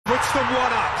puts them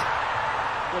one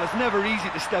up. Well, it's never easy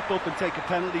to step up and take a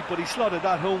penalty, but he slotted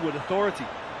that home with authority.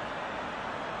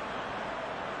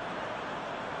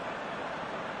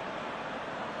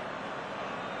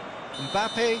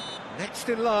 Mbappe next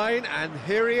in line, and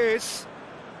here he is.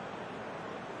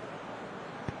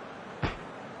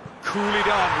 Coolly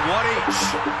done, one each.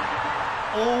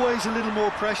 Always a little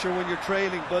more pressure when you're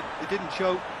trailing, but it didn't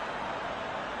show.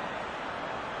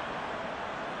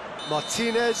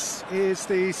 Martinez is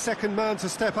the second man to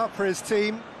step up for his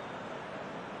team.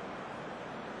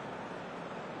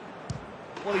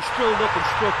 Well, he strolled up and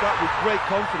struck that with great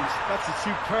confidence. That's a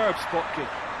superb spot kick.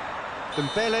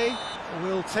 Dembele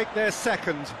will take their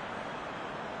second.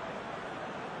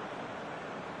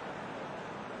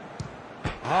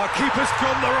 Our keeper's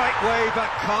gone the right way, but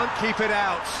can't keep it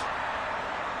out.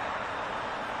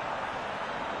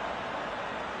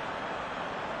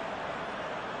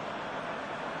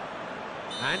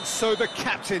 And so the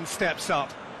captain steps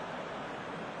up.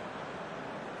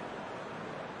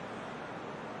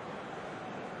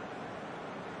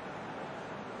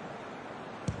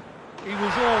 He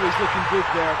was always looking good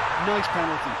there. Nice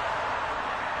penalty.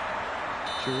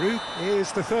 Giroud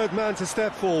is the third man to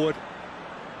step forward.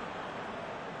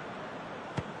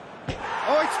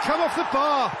 Oh, it's come off the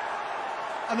bar!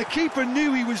 And the keeper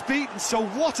knew he was beaten, so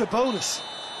what a bonus.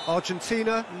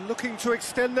 Argentina looking to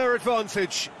extend their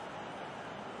advantage.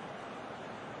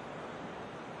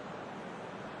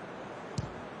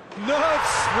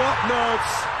 Nerves, what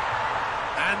nerves!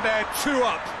 And they're two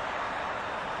up.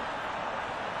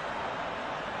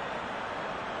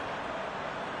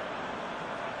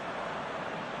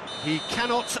 He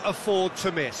cannot afford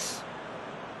to miss.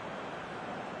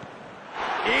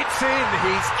 It's in,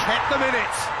 he's kept them in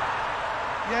it.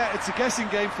 Yeah, it's a guessing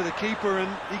game for the keeper,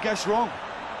 and he guessed wrong.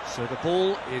 So the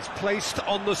ball is placed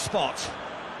on the spot.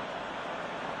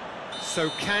 So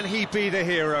can he be the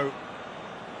hero?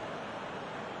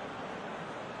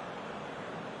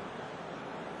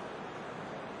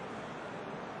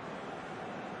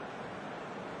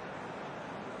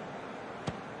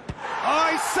 Oh,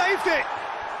 he saved it!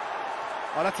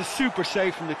 Oh, that's a super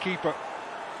save from the keeper.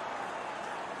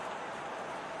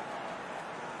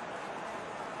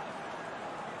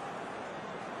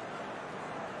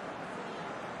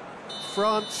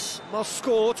 France must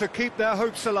score to keep their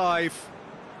hopes alive.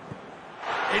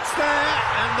 It's there,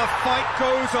 and the fight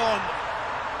goes on.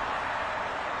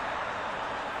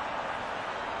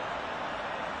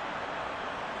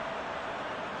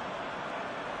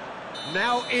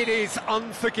 Now it is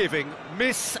unforgiving.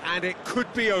 Miss, and it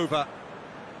could be over.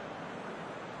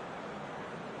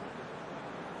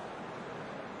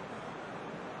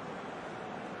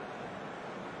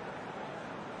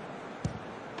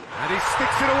 And he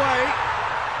sticks it away.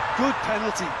 Good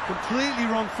penalty, completely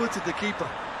wrong-footed the keeper.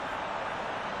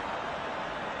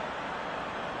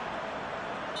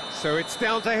 So it's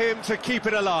down to him to keep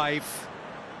it alive.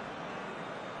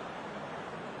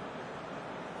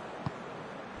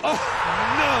 Oh,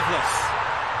 nerveless.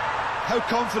 How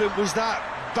confident was that?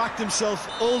 Backed himself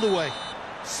all the way.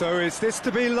 So is this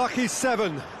to be lucky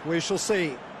 7? We shall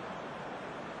see.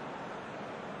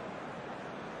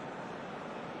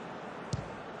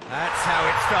 That's how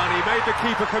it's done. He made the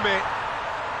keeper commit.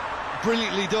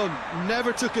 Brilliantly done.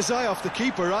 Never took his eye off the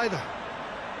keeper either.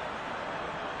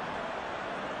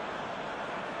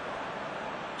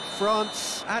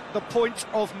 France at the point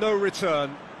of no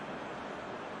return.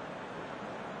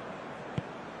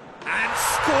 And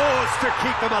scores to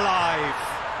keep them alive.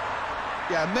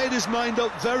 Yeah, made his mind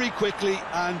up very quickly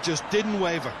and just didn't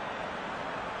waver.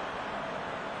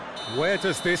 Where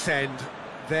does this end?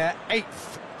 Their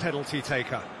 8th penalty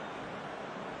taker.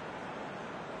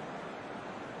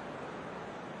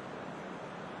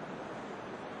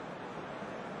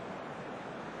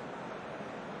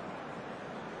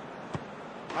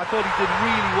 I thought he did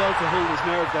really well to hold his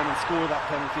nerve then and score that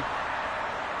penalty.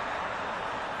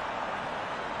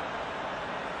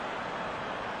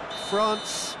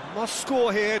 France must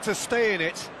score here to stay in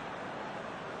it.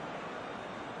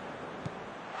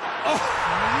 Oh,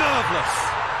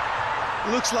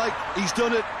 nerveless! Looks like he's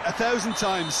done it 1,000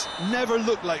 times. Never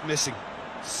looked like missing.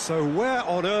 So where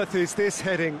on earth is this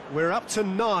heading? We're up to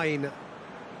 9.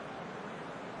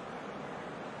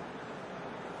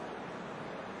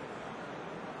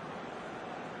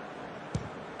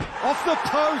 Off the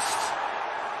post!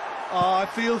 Oh, I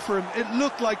feel for him. It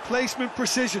looked like placement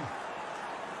precision.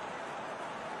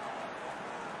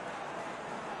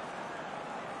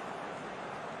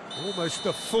 Almost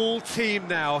the full team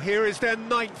now. Here is their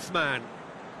 9th man.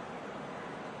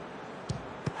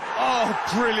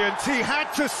 Oh, brilliant. He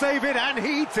had to save it, and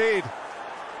he did.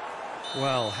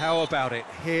 Well, how about it?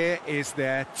 Here is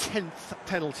their 10th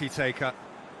penalty taker.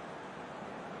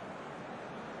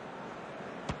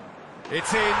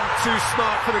 It's in, too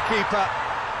smart for the keeper.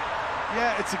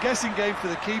 Yeah, it's a guessing game for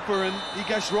the keeper, and he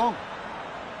guessed wrong.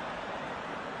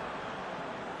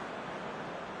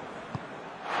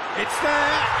 It's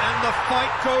there, and the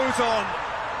fight goes on.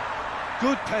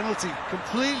 Good penalty,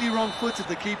 completely wrong-footed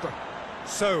the keeper.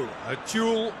 So, a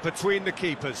duel between the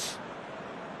keepers.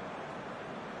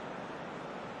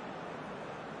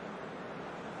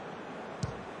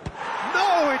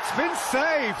 No, it's been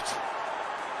saved!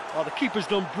 Oh, the keeper's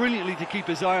done brilliantly to keep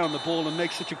his eye on the ball and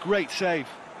make such a great save.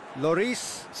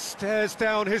 Lloris stares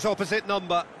down his opposite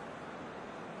number.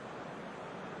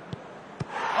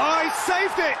 Oh, he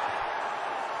saved it!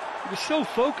 He was so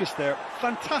focused there,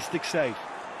 fantastic save.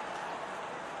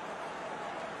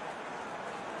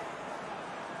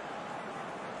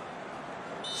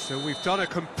 So we've done a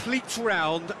complete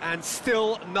round and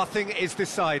still nothing is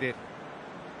decided.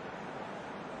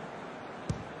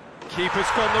 Keeper's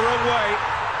gone the wrong way.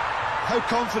 How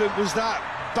confident was that?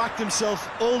 Backed himself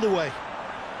all the way.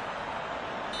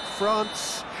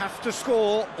 France have to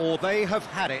score or they have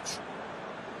had it.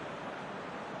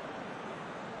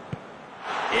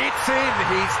 It's in,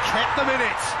 he's kept them in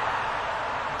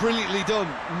it. Brilliantly done.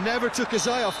 Never took his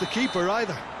eye off the keeper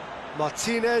either.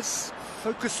 Martinez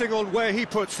focusing on where he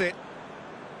puts it.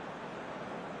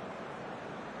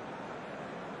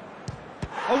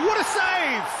 Oh, what a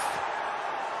save!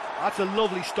 That's a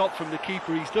lovely stop from the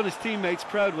keeper. He's done his teammates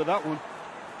proud with that one.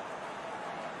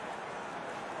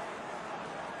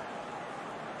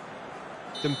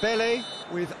 Dembele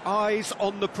with eyes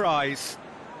on the prize.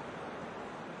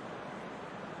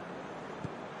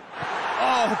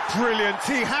 Oh, brilliant!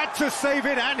 He had to save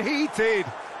it, and he did.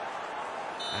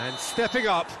 And stepping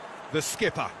up, the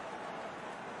skipper.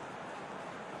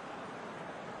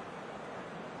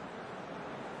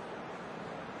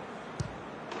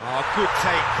 Oh, good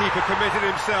take. Keeper committed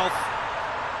himself.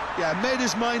 Yeah, made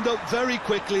his mind up very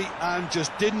quickly and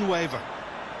just didn't waver.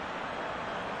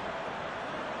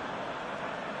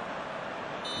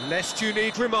 Lest you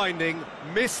need reminding,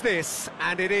 miss this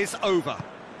and it is over.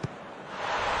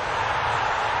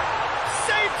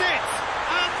 Saved it!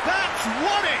 And that's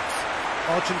won it!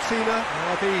 Argentina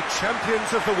are the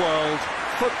champions of the world.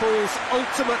 Football's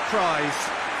ultimate prize.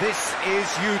 This is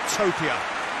utopia.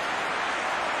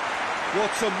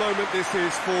 What a moment this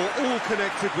is for all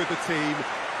connected with the team.